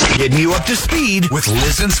Getting you up to speed with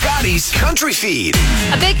Liz and Scotty's Country Feed.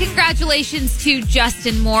 A big congratulations to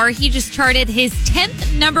Justin Moore. He just charted his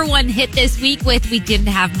 10th number one hit this week with We Didn't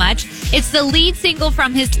Have Much. It's the lead single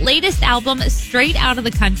from his latest album, Straight Outta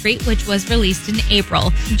the Country, which was released in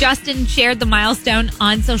April. Justin shared the milestone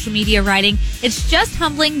on social media, writing, "It's just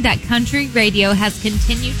humbling that country radio has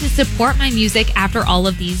continued to support my music after all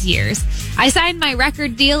of these years. I signed my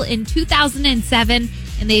record deal in 2007,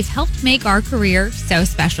 and they've helped make our career so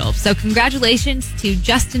special." So congratulations to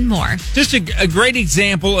Justin Moore. Just a great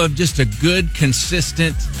example of just a good,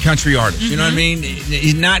 consistent country artist. You know what I mean?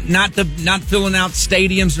 He's not filling out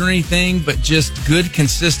stadiums or anything, but just good,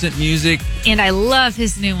 consistent music. And I love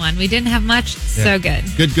his new one. We Didn't Have Much. So good.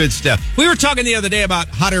 Good stuff. We were talking the other day about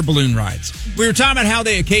hot air balloon rides. We were talking about how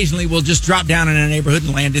they occasionally will just drop down in a neighborhood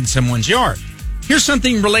and land in someone's yard. Here's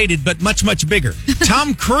something related, but much, much bigger.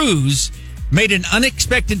 Tom Cruise made an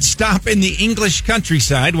unexpected stop in the English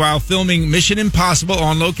countryside while filming Mission Impossible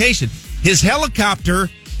on location. His helicopter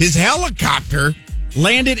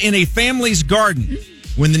landed in a family's garden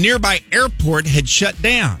when the nearby airport had shut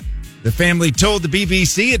down. The family told the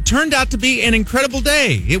BBC it turned out to be an incredible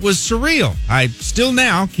day. It was surreal. I still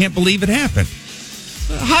now can't believe it happened.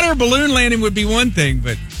 A hot air balloon landing would be one thing,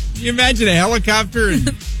 but can you imagine a helicopter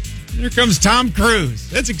and here comes Tom Cruise.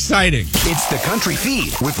 That's exciting. It's the Country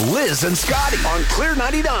Feed with Liz and Scotty on Clear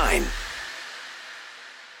 99.